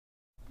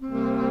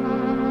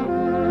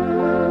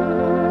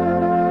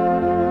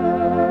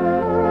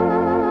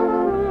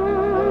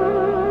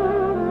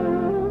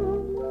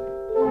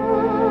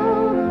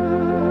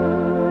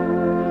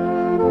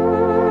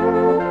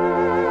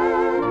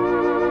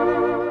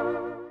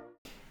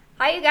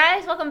Hi, you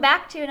guys. Welcome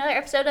back to another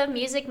episode of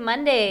Music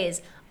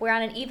Mondays. We're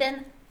on an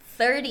even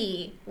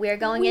 30. We are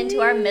going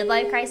into our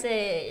midlife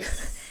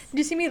crisis. Did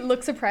you see me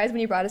look surprised when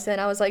you brought us in?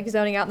 I was like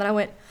zoning out, and then I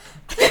went.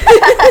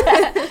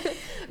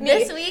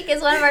 This week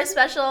is one of our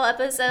special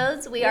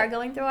episodes. We are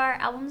going through our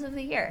albums of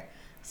the year.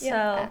 So,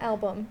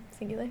 album,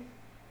 singular.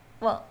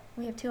 Well,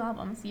 we have 2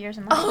 albums, Years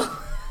and Life.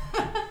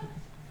 Oh.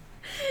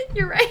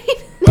 You're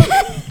right.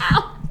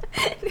 Ow.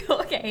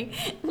 Okay.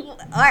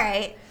 All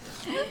right.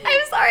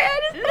 I'm sorry. I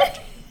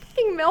just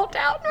fucking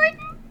meltdown right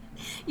now.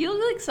 You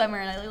look like summer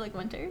and I look like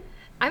winter.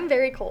 I'm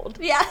very cold.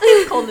 Yeah.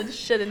 It's cold as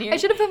shit in here. I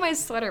should have put my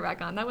sweater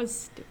back on. That was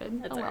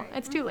stupid. That's oh well, all right.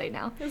 It's too late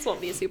now. This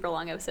won't be a super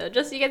long episode.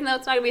 Just so you guys know,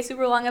 it's not going to be a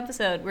super long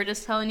episode. We're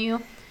just telling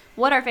you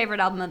what our favorite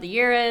album of the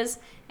year is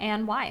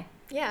and why.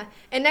 Yeah.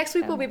 And next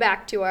week we'll be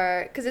back to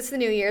our, because it's the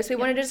new year, so we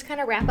wanted to just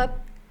kind of wrap up.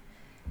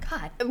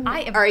 God,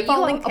 I am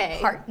falling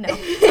apart. No.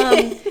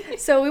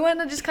 So we want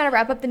to just kind of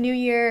wrap up the new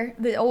year,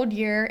 the old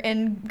year,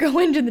 and go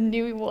into the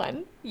new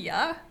one.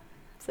 Yeah.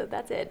 So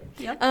that's it.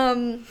 Yep.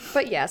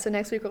 But yeah, so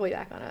next week we'll be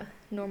back on a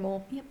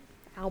normal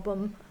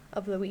album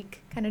of the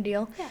week kind of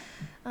deal.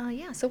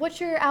 Yeah. So what's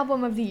your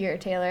album of the year,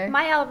 Taylor?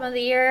 My album of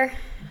the year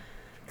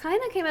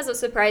kind of came as a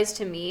surprise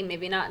to me,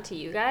 maybe not to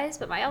you guys,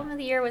 but my album of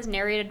the year was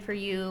Narrated for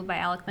You by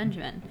Alec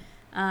Benjamin.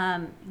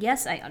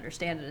 Yes, I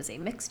understand it as a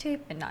mixtape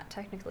and not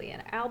technically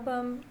an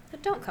album,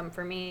 but don't come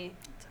for me.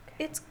 It's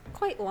okay. It's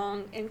quite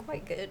long and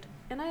quite good,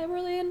 and I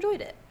really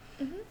enjoyed it.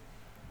 Mm-hmm.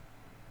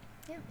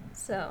 Yeah.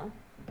 So,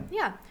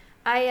 yeah,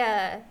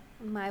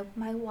 my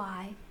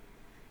why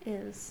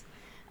is,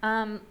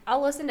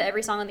 I'll listen to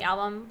every song on the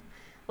album.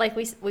 Like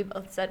we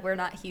both said, we're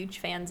not huge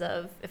fans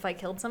of If I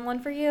Killed Someone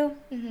for You,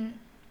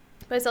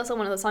 but it's also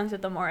one of the songs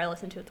that the more I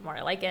listen to it, the more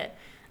I like it.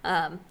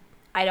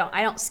 I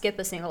don't skip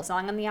a single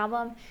song on the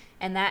album,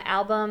 and that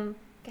album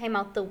came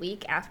out the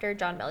week after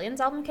John Bellion's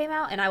album came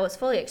out, and I was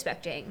fully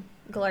expecting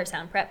Glory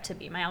Sound Prep to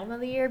be my album of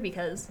the year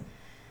because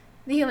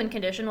The Human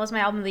Condition was my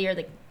album of the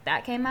year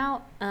that came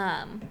out.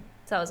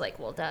 So I was like,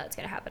 well, duh, it's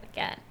going to happen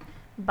again.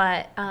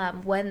 But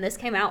when this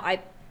came out,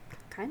 I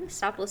kind of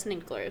stopped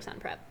listening to Glory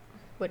Sound Prep,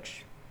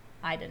 which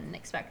I didn't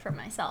expect from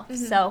myself.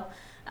 Mm-hmm. So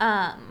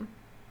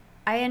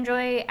I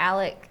enjoy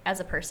Alec as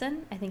a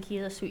person. I think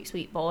he's a sweet,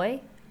 sweet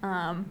boy.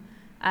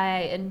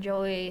 I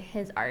enjoy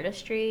his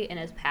artistry and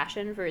his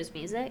passion for his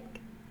music.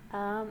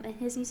 And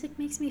his music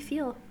makes me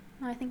feel.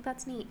 I think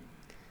that's neat.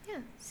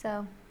 Yeah.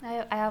 So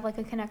I have like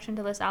a connection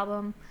to this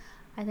album.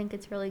 I think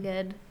it's really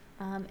good.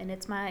 And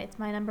it's my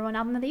number 1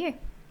 album of the year.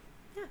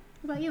 Yeah.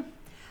 What about you?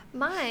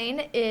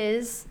 Mine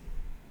is,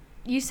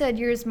 you said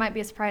yours might be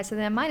a surprise to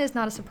them. Mine is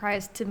not a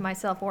surprise to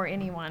myself or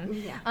anyone.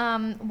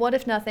 Yeah. What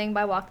If Nothing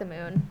by Walk the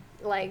Moon.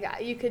 Like,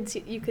 you could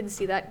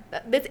see that.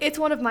 It's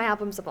one of my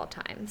albums of all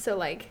time. So,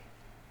 like,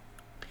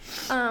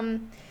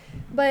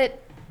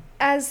 but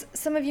as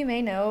some of you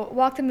may know,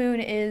 Walk the Moon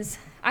is,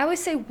 I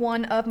always say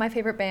one of my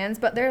favorite bands,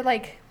 but they're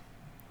like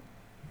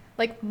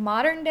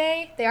modern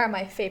day, they are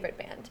my favorite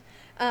band.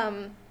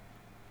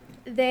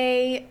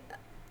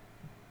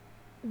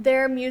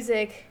 Their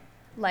music,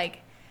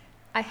 like,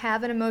 I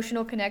have an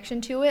emotional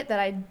connection to it that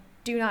I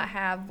do not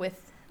have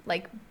with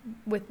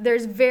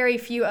there's very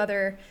few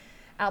other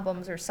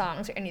albums or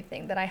songs or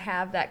anything that I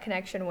have that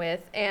connection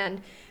with.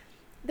 And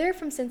they're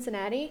from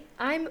Cincinnati.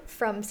 I'm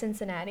from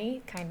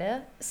Cincinnati,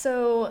 kinda.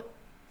 So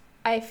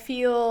I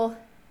feel,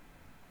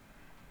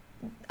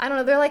 I don't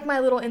know, they're like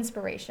my little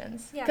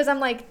inspirations. Yeah. Because I'm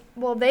like,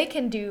 well, they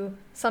can do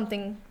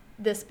something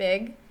this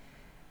big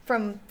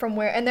from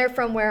where, and they're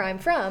from where I'm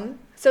from.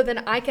 So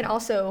then I can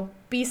also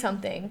be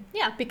something.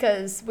 Yeah.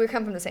 Because we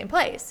come from the same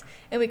place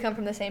and we come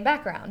from the same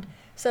background.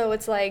 So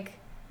it's like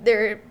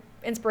they're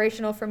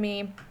inspirational for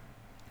me,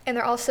 and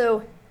they're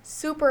also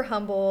super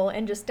humble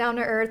and just down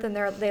to earth, and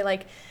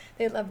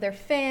they love their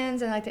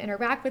fans and like to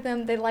interact with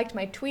them. They liked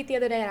my tweet the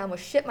other day and I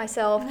almost shit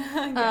myself.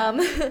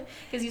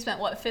 Because you spent,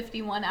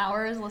 51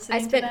 hours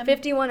listening to them? I spent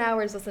 51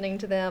 hours listening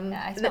to them.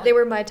 Yeah, They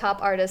were my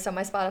top artists on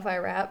my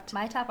Spotify Wrapped.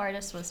 My top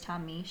artist was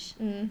Tom Misch,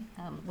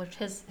 which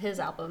his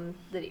album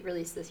that he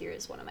released this year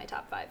is one of my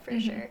top 5 for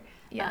sure.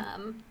 Yeah.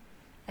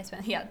 I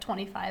spent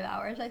 25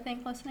 hours I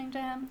think listening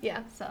to him.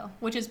 Yeah. So,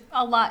 which is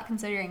a lot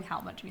considering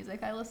how much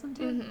music I listen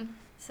to.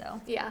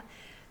 So yeah,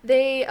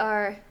 they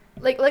are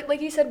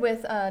like you said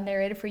with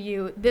Narrated for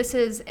You. This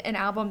is an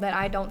album that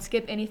I don't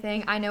skip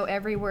anything. I know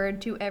every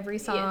word to every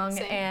song,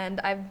 and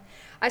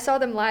I saw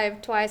them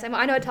live twice. I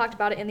know I talked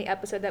about it in the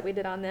episode that we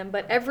did on them,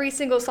 but every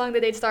single song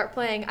that they'd start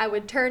playing, I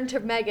would turn to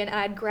Megan and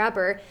I'd grab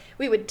her.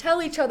 We would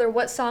tell each other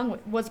what song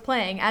was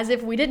playing as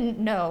if we didn't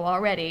know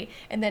already,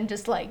 and then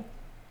just like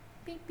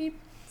beep beep.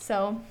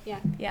 So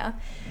yeah,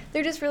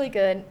 they're just really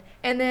good.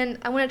 And then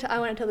I want to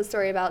tell the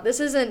story about, this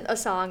isn't a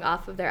song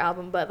off of their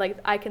album, but like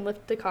I Can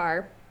Lift the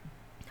Car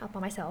up by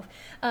myself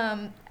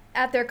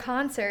at their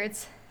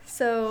concerts.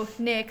 So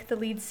Nick, the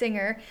lead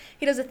singer,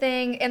 he does a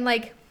thing, and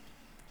like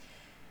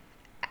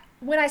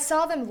when I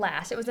saw them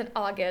last, it was in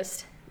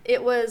August.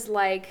 It was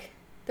like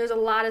there's a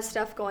lot of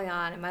stuff going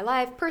on in my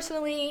life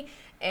personally,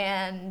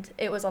 and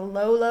it was a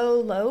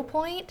low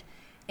point.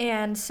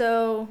 And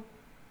so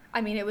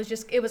I mean, it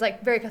was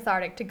like very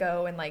cathartic to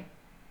go and like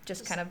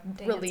just kind of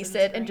release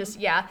it and just,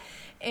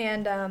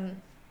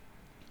 and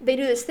they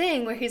do this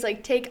thing where he's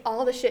like, take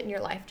all the shit in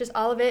your life, just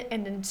all of it,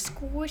 and then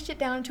squish it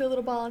down into a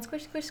little ball and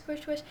squish, squish,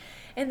 squish, squish,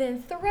 and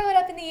then throw it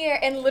up in the air.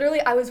 And literally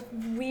I was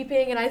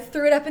weeping and I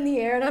threw it up in the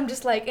air, and I'm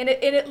just like, and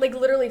it like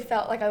literally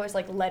felt like I was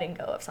like letting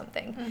go of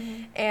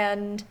something.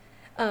 And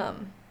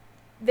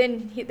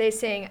then they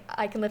sing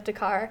I Can Lift a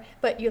Car,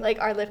 but you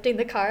like are lifting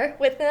the car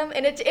with them,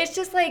 and it's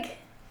just like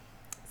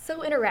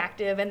so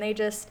interactive, and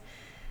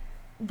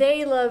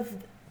they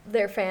love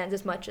their fans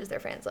as much as their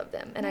fans love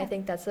them. And I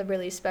think that's a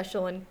really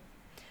special, and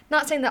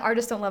not saying that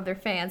artists don't love their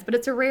fans, but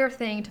it's a rare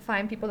thing to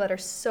find people that are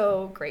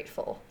so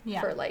grateful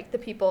for like the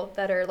people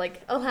that are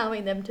like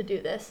allowing them to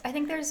do this. I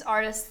think there's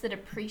artists that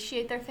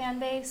appreciate their fan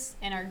base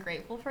and are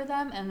grateful for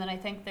them, and then I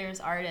think there's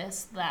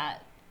artists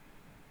that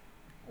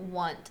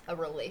want a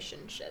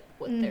relationship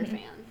with their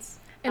fans.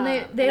 And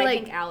they like, I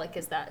think Alec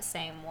is that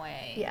same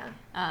way. Yeah.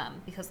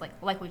 Because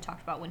like we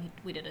talked about when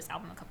we did his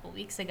album a couple of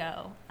weeks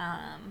ago,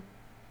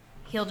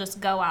 he'll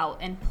just go out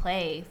and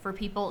play for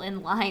people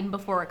in line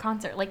before a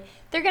concert. Like,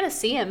 they're going to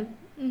see him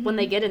when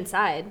they get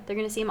inside. They're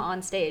going to see him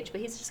on stage, but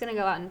he's just going to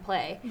go out and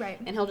play. Right.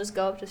 And he'll just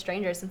go up to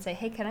strangers and say,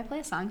 hey, can I play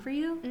a song for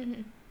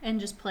you? And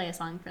just play a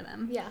song for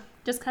them. Yeah.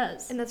 Just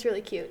because. And that's really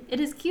cute. It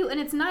is cute,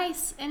 and it's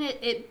nice, and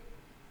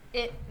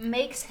it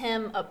makes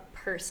him a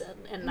person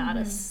and not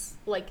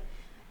like,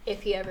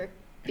 if he ever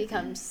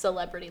becomes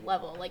celebrity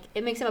level. Like,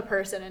 it makes him a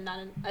person and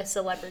not a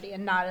celebrity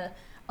and not a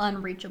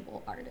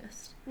unreachable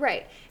artist.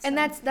 Right. So. And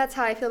that's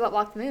how I feel about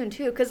Walk the Moon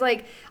too, because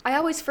like I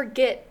always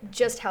forget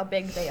just how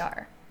big they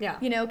are. Yeah.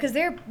 You know, because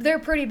they're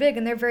pretty big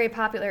and they're very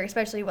popular,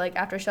 especially like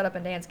after Shut Up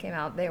and Dance came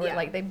out. They were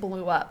like, they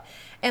blew up.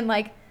 And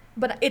like,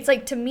 but it's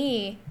like, to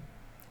me,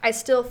 I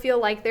still feel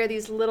like they're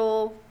these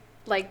little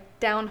like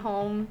down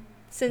home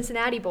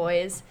Cincinnati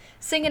boys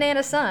singing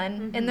Anna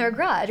Sun in their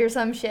garage or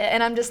some shit.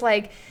 And I'm just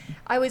like,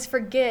 I always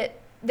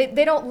forget,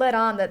 they don't let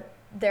on that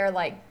they're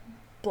like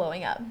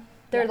blowing up.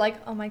 They're like,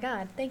 oh my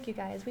God, thank you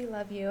guys, we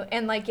love you.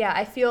 And like,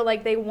 I feel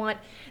like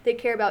they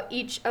care about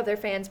each of their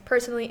fans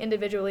personally,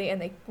 individually,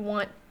 and they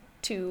want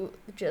to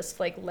just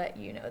like let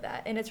you know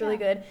that. And it's really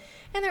good.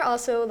 And they're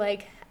also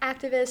like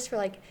activists for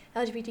like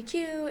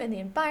LGBTQ and the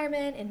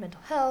environment and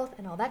mental health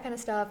and all that kind of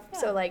stuff.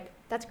 So like,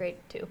 that's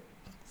great too.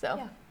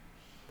 So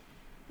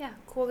yeah,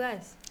 cool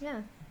guys.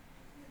 Yeah.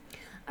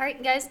 All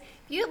right, guys, if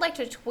you'd like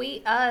to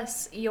tweet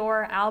us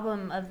your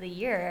album of the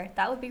year,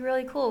 that would be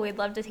really cool. We'd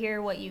love to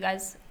hear what you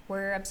guys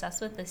were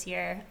obsessed with this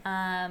year,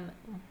 and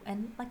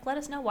like let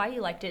us know why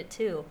you liked it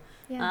too.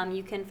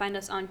 You can find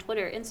us on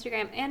Twitter,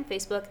 Instagram, and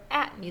Facebook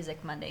at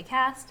Music Monday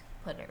Cast.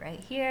 Put it right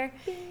here.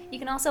 You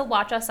can also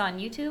watch us on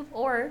YouTube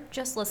or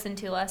just listen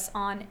to us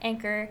on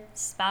Anchor,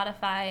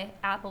 Spotify,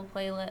 Apple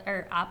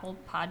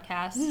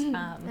Podcasts,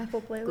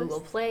 Apple Playlist,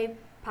 Google Play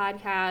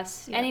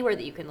Podcasts, anywhere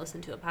that you can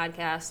listen to a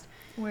podcast.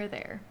 We're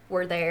there.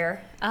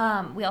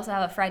 We also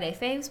have a Friday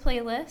Faves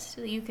playlist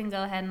that you can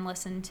go ahead and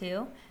listen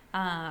to.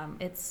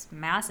 It's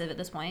massive at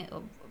this point,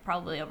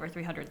 probably over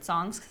 300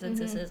 songs since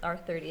this is our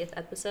 30th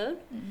episode.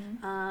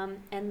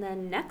 And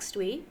then next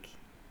week,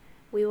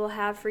 we will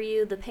have for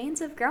you The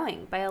Pains of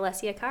Growing by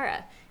Alessia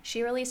Cara.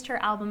 She released her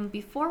album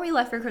before we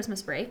left for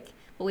Christmas break,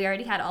 but we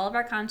already had all of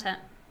our content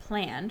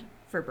planned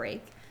for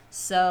break.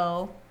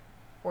 So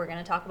we're going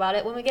to talk about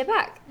it when we get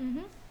back.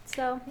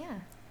 So,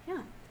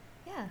 yeah,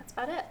 that's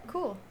about it.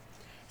 Cool.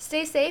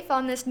 Stay safe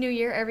on this new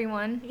year,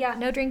 everyone. Yeah.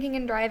 No drinking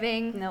and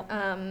driving. Nope.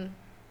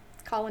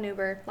 Call an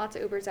Uber. Lots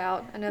of Ubers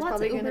out. I know it's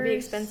probably going to be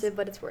expensive,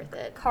 but it's worth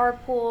it.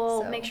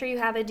 Carpool. So. Make sure you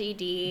have a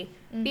DD.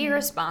 Be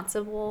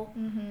responsible.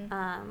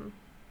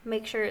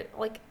 Make sure,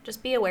 like,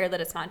 just be aware that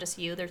it's not just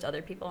you. There's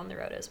other people on the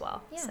road as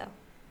well. Yeah. So.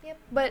 Yep.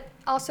 But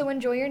also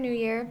enjoy your new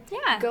year.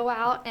 Yeah. Go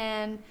out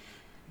and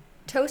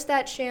toast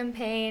that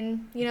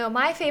champagne. You know,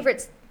 my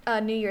favorite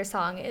New Year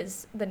song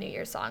is the New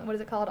Year song. What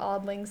is it called?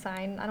 Auld Lang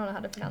Syne. I don't know how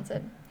to pronounce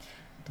it.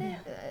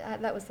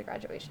 That was the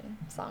graduation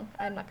song.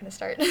 I'm not going to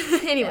start.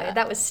 Anyway,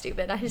 that was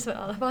stupid. I just went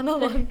on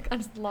a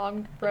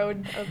long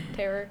road of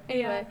terror.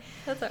 Anyway,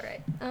 that's all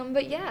right.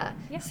 But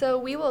so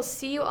we will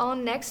see you all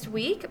next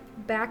week,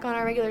 back on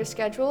our regular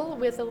schedule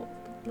with the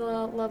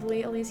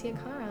lovely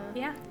Alessia Cara.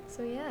 Yeah.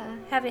 So yeah.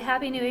 Have a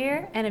happy new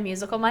year and a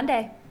musical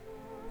Monday.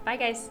 Bye,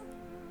 guys.